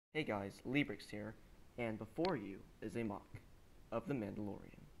Hey guys, Librix here, and before you is a mock of the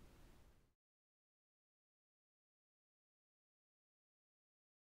Mandalorian.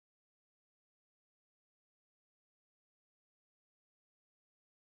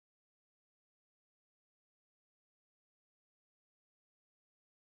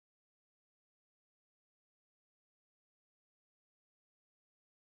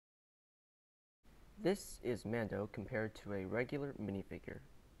 This is Mando compared to a regular minifigure.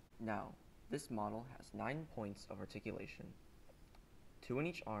 Now, this model has 9 points of articulation, 2 in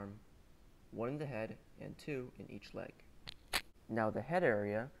each arm, 1 in the head, and 2 in each leg. Now the head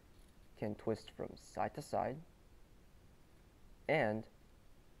area can twist from side to side and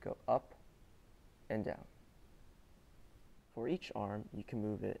go up and down. For each arm, you can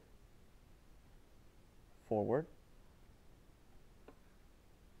move it forward,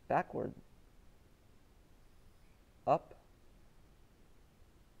 backward, up,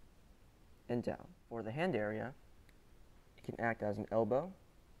 and down. For the hand area, it can act as an elbow,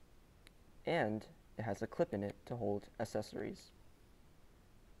 and it has a clip in it to hold accessories.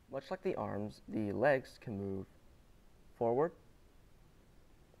 Much like the arms, the legs can move forward,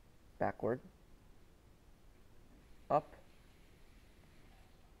 backward, up,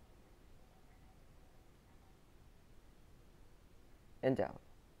 and down.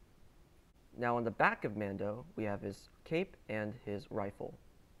 Now on the back of Mando, we have his cape and his rifle.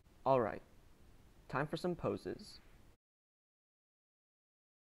 Alright, time for some poses.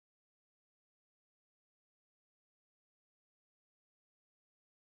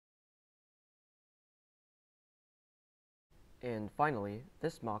 And finally,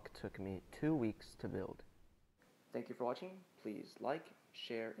 this mock took me 2 weeks to build. Thank you for watching. Please like,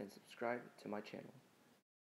 share, and subscribe to my channel.